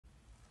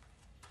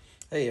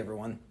Hey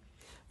everyone,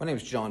 my name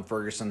is John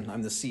Ferguson.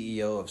 I'm the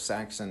CEO of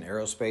Saxon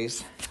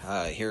Aerospace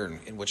here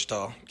in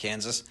Wichita,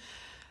 Kansas.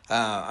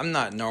 I'm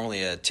not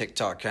normally a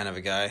TikTok kind of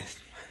a guy.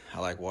 I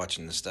like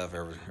watching this stuff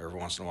every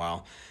once in a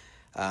while.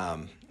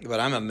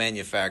 But I'm a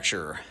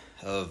manufacturer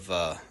of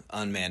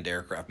unmanned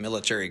aircraft,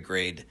 military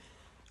grade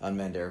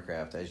unmanned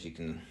aircraft, as you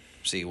can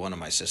see one of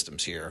my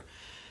systems here.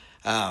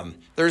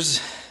 There's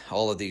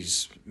all of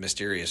these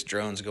mysterious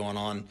drones going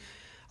on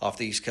off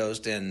the East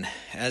Coast, and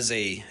as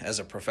a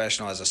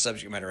professional, as a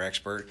subject matter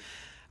expert,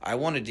 I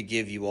wanted to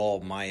give you all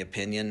my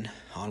opinion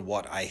on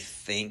what I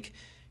think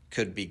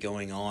could be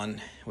going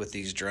on with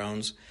these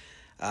drones.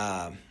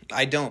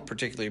 I don't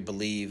particularly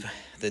believe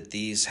that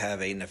these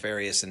have a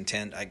nefarious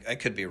intent. I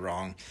could be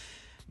wrong,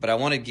 but I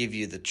want to give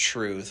you the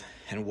truth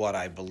and what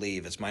I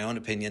believe. It's my own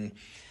opinion,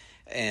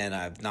 and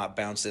I've not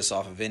bounced this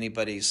off of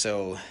anybody.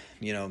 So,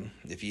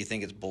 if you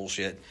think it's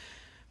bullshit,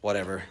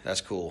 whatever, that's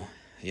cool.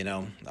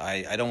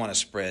 I don't want to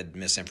spread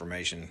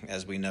misinformation,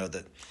 as we know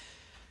that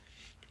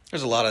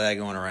there's a lot of that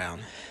going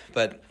around.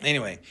 But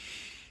anyway,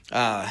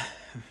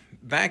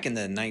 back in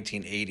the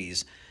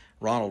 1980s,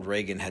 Ronald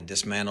Reagan had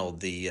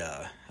dismantled the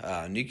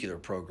nuclear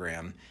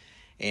program,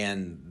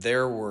 and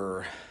there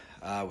were,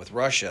 with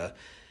Russia,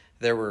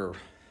 there were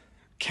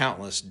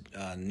countless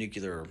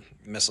nuclear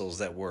missiles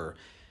that were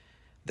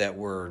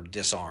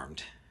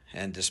disarmed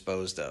and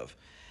disposed of.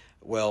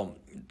 Well,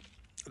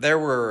 there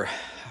were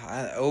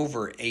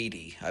over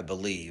 80, I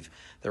believe.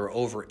 There were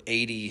over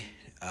 80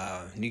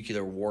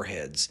 nuclear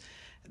warheads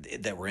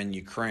that were in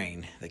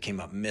Ukraine that came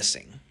up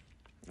missing.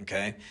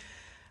 Okay?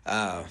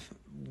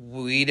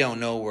 We don't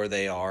know where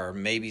they are.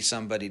 Maybe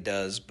somebody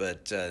does,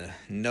 but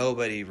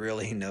nobody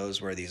really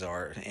knows where these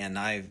are. And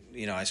I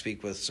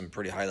speak with some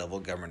pretty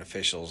high-level government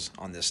officials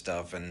on this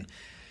stuff, and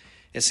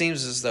it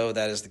seems as though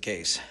that is the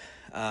case.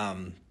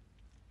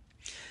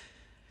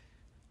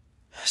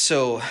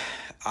 So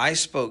I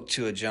spoke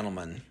to a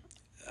gentleman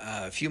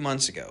a few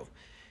months ago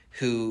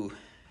who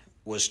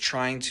was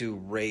trying to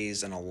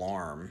raise an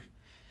alarm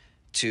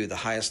to the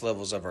highest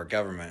levels of our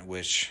government,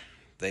 which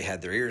they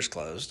had their ears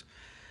closed,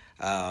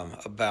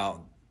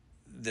 about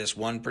this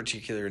one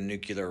particular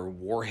nuclear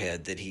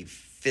warhead that he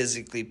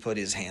physically put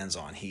his hands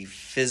on. He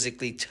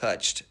physically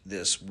touched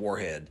this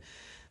warhead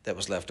that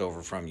was left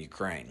over from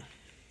Ukraine.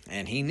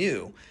 And he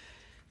knew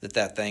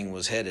that thing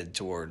was headed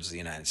towards the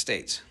United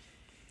States.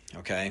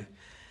 Okay?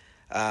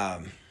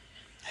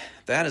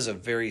 That is a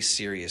very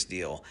serious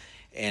deal.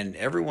 And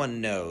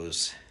everyone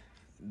knows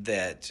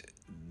that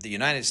the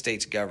United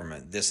States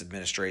government, this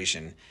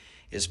administration,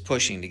 is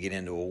pushing to get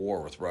into a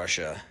war with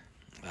Russia.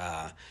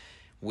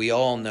 We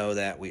all know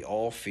that. We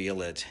all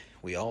feel it.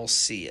 We all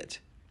see it.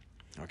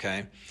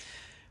 Okay?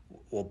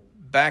 Well,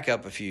 back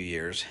up a few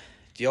years.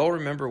 Do y'all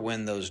remember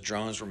when those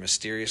drones were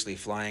mysteriously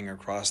flying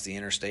across the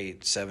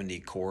Interstate 70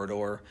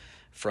 corridor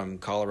from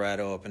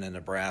Colorado up into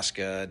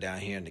Nebraska, down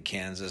here into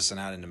Kansas, and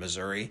out into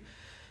Missouri?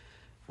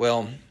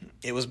 Well,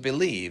 it was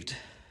believed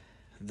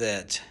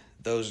that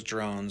those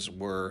drones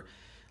were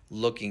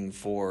looking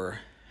for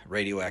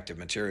radioactive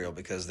material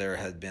because there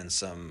had been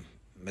some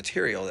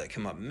material that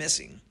came up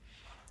missing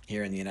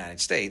here in the United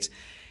States,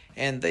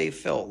 and they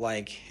felt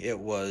like it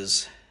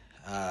was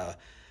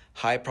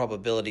high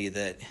probability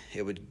that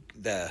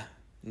the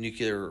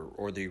nuclear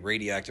or the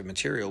radioactive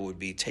material would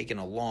be taken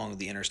along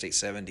the Interstate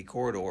 70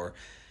 corridor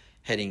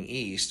heading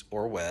east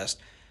or west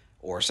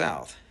or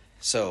south.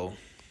 So,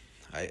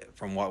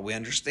 from what we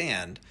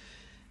understand,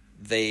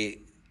 they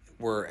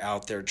were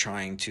out there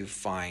trying to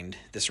find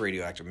this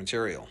radioactive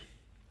material.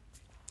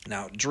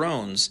 Now,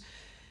 drones,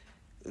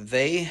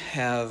 they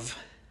have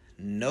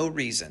no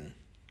reason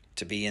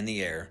to be in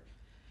the air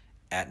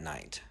at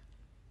night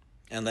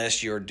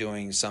unless you're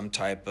doing some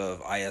type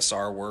of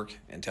ISR work,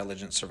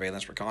 intelligence,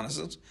 surveillance,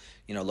 reconnaissance,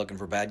 looking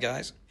for bad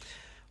guys,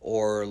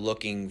 or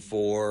looking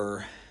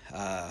for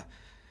a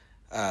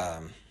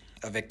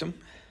victim,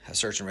 a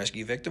search and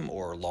rescue victim,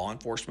 or law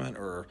enforcement,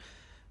 or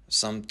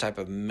some type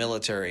of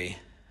military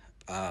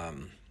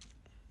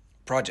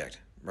project,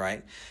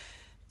 right?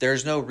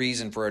 There's no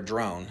reason for a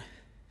drone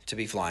to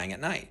be flying at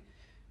night,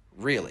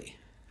 really,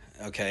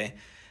 okay?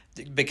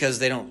 Because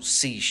they don't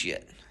see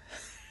shit.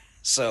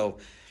 So,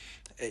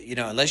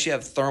 unless you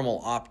have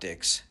thermal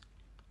optics,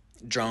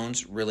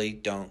 drones really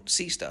don't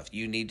see stuff.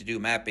 You need to do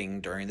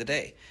mapping during the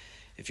day.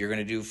 If you're going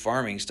to do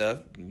farming stuff,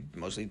 you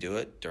mostly do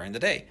it during the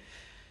day.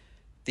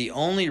 The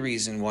only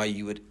reason why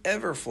you would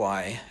ever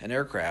fly an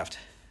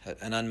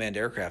unmanned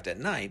aircraft at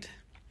night,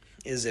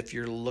 is if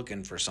you're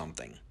looking for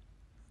something,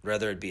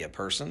 whether it be a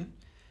person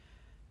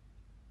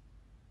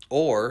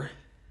or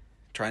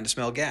trying to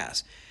smell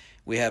gas.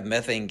 We have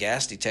methane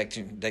gas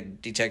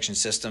detection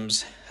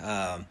systems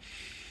that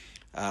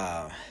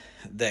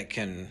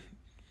can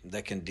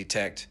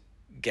detect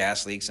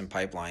gas leaks in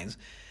pipelines.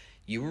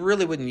 You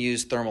really wouldn't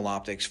use thermal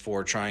optics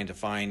for trying to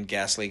find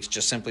gas leaks,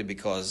 just simply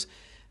because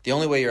the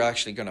only way you're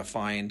actually going to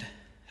find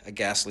a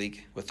gas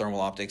leak with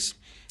thermal optics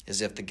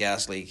is if the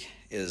gas leak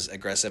is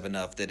aggressive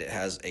enough that it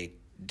has a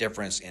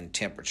difference in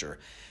temperature,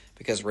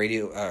 because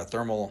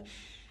thermal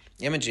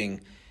imaging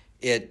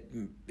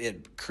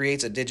it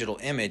creates a digital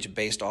image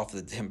based off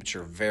of the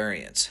temperature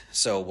variance.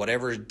 So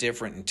whatever is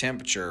different in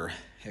temperature,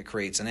 it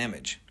creates an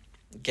image.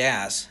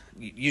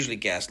 Usually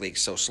gas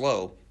leaks so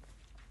slow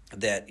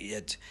that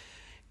it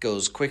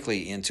goes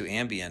quickly into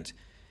ambient,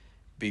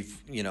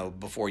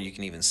 before you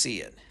can even see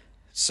it.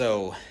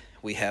 So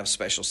we have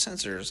special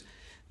sensors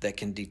that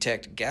can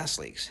detect gas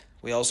leaks.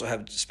 We also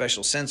have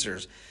special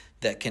sensors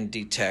that can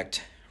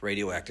detect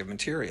radioactive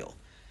material.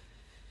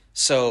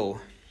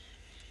 So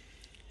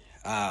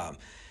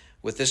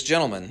with this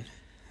gentleman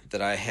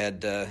that I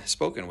had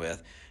spoken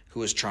with, who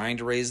was trying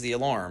to raise the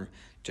alarm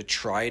to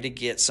try to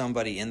get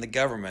somebody in the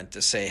government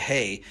to say,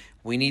 hey,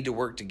 we need to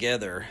work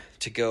together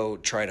to go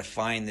try to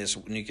find this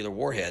nuclear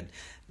warhead,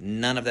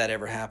 none of that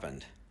ever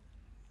happened.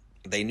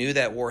 They knew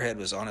that warhead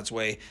was on its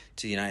way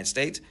to the United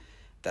States.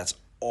 That's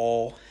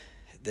all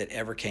that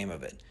ever came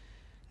of it.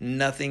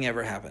 Nothing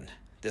ever happened.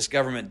 This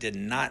government did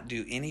not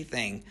do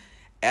anything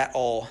at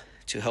all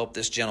to help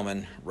this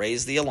gentleman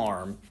raise the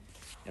alarm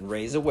and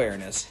raise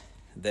awareness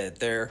that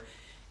there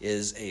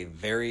is a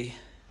very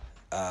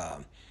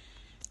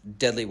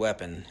deadly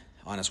weapon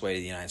on its way to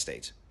the United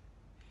States.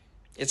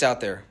 It's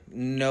out there.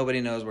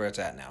 Nobody knows where it's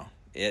at now.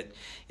 It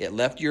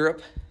left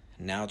Europe.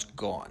 Now it's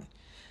gone.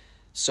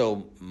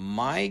 So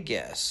my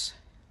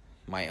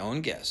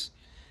own guess,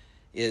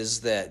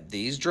 is that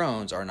these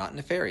drones are not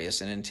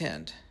nefarious in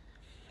intent.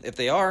 If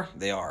they are,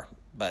 they are,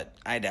 but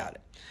I doubt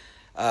it.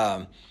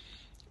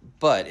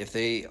 But if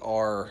they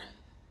are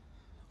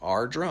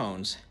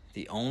drones,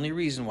 the only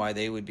reason why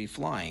they would be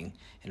flying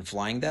and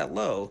flying that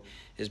low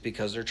is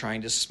because they're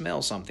trying to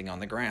smell something on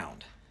the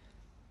ground.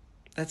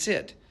 That's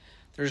it.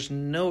 There's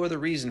no other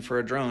reason for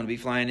a drone to be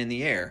flying in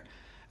the air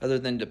other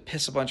than to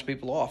piss a bunch of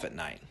people off at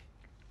night.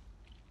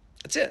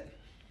 That's it.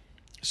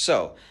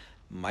 So,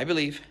 my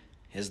belief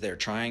is they're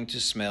trying to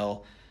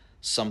smell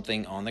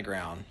something on the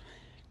ground.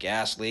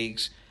 Gas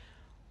leaks,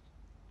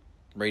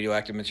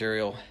 radioactive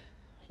material,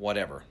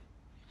 whatever.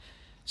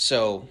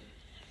 So,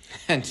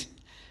 and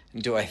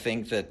do I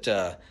think that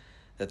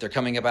they're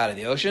coming up out of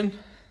the ocean?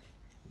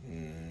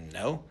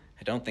 No,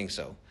 I don't think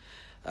so.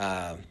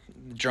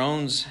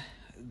 Drones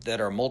that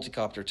are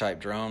multi-copter type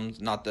drones,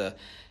 not the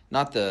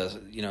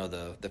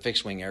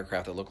fixed wing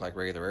aircraft that look like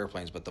regular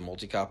airplanes, but the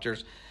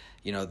multi-copters,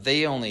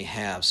 they only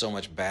have so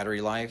much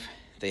battery life.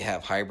 They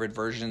have hybrid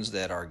versions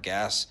that are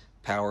gas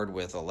powered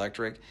with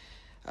electric,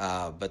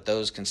 but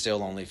those can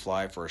still only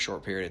fly for a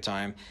short period of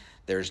time.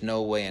 There's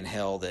no way in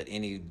hell that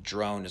any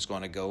drone is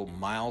going to go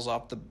miles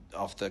off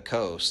the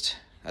coast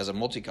as a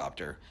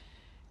multi-copter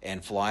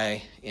and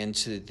fly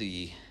into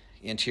the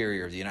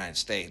interior of the United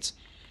States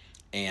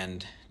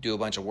and do a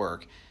bunch of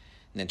work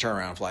and then turn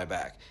around and fly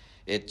back.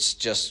 It's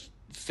just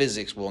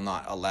physics will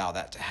not allow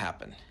that to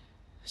happen.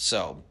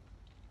 So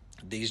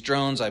these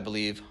drones, I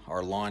believe,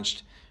 are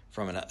launched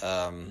from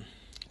a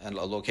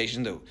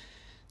location that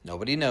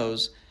nobody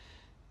knows,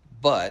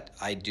 but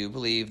I do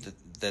believe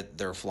that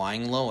they're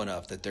flying low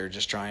enough that they're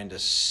just trying to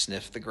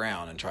sniff the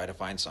ground and try to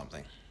find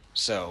something.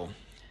 So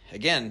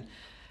again,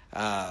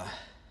 I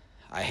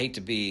hate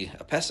to be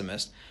a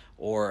pessimist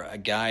or a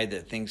guy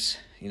that thinks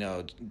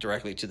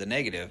directly to the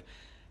negative.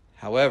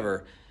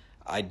 However,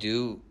 I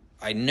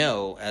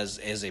know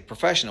as a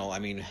professional,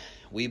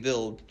 we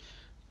build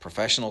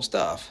professional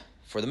stuff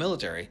for the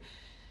military.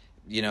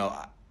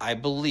 I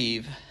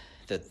believe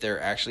that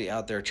they're actually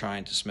out there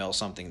trying to smell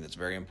something that's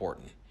very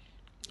important.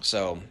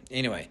 So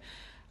anyway,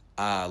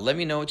 let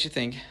me know what you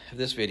think of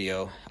this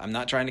video. I'm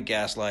not trying to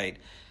gaslight.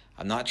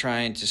 I'm not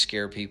trying to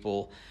scare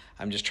people.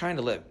 I'm just trying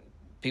to let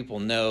people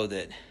know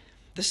that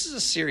this is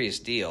a serious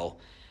deal.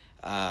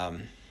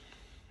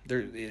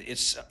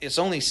 It's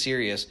only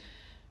serious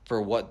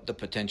for what the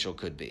potential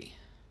could be,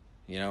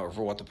 or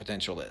for what the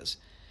potential is.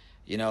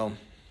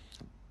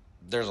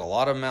 There's a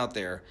lot of them out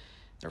there.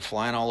 They're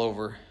flying all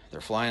over. They're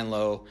flying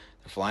low.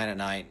 They're flying at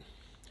night.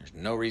 There's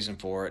no reason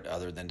for it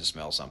other than to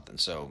smell something.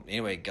 So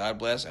anyway, God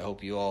bless. I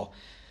hope you all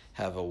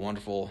have a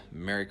wonderful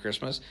Merry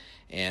Christmas.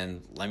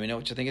 And let me know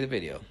what you think of the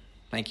video.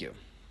 Thank you.